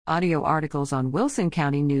Audio articles on Wilson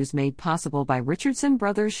County News made possible by Richardson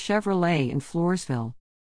Brothers Chevrolet in Floresville.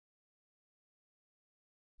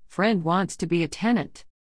 Friend wants to be a tenant.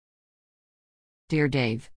 Dear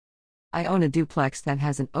Dave, I own a duplex that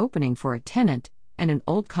has an opening for a tenant, and an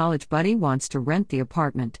old college buddy wants to rent the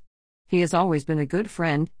apartment. He has always been a good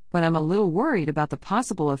friend, but I'm a little worried about the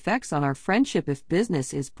possible effects on our friendship if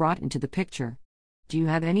business is brought into the picture. Do you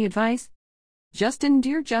have any advice? Justin,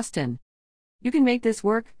 dear Justin. You can make this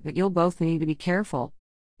work, but you'll both need to be careful.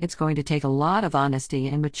 It's going to take a lot of honesty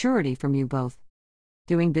and maturity from you both.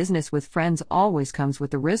 Doing business with friends always comes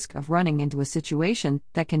with the risk of running into a situation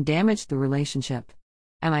that can damage the relationship.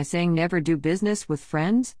 Am I saying never do business with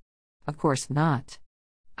friends? Of course not.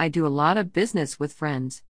 I do a lot of business with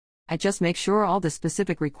friends. I just make sure all the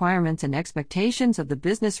specific requirements and expectations of the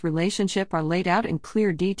business relationship are laid out in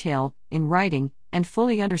clear detail, in writing, and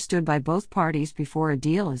fully understood by both parties before a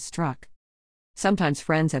deal is struck. Sometimes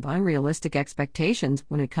friends have unrealistic expectations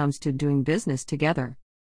when it comes to doing business together.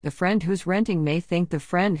 The friend who's renting may think the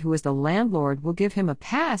friend who is the landlord will give him a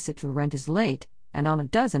pass if the rent is late, and on a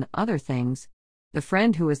dozen other things. The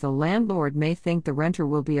friend who is the landlord may think the renter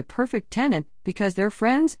will be a perfect tenant because they're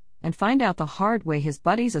friends, and find out the hard way his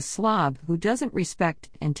buddy's a slob who doesn't respect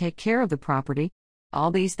and take care of the property. All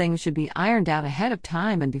these things should be ironed out ahead of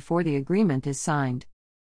time and before the agreement is signed.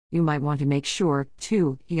 You might want to make sure,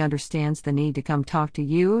 too, he understands the need to come talk to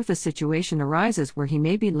you if a situation arises where he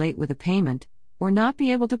may be late with a payment, or not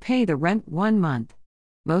be able to pay the rent 1 month.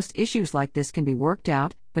 Most issues like this can be worked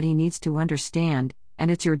out, but he needs to understand,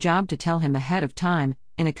 and it's your job to tell him ahead of time,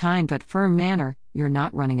 in a kind but firm manner, you're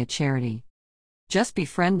not running a charity. Just be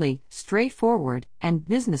friendly, straightforward, and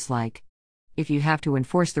businesslike. If you have to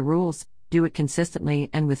enforce the rules, do it consistently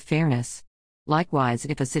and with fairness. Likewise,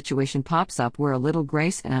 if a situation pops up where a little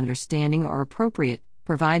grace and understanding are appropriate,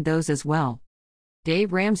 provide those as well.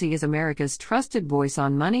 Dave Ramsey is America's trusted voice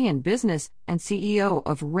on money and business and CEO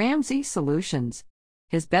of Ramsey Solutions.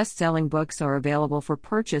 His best-selling books are available for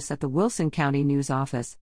purchase at the Wilson County News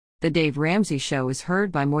office. The Dave Ramsey Show is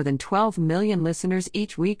heard by more than 12 million listeners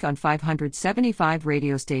each week on 575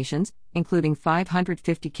 radio stations, including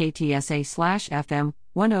 550 KTSA/FM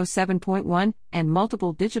 107.1 and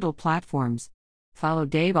multiple digital platforms. Follow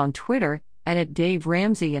Dave on Twitter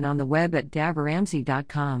 @DaveRamsey and on the web at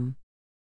DaveRamsey.com.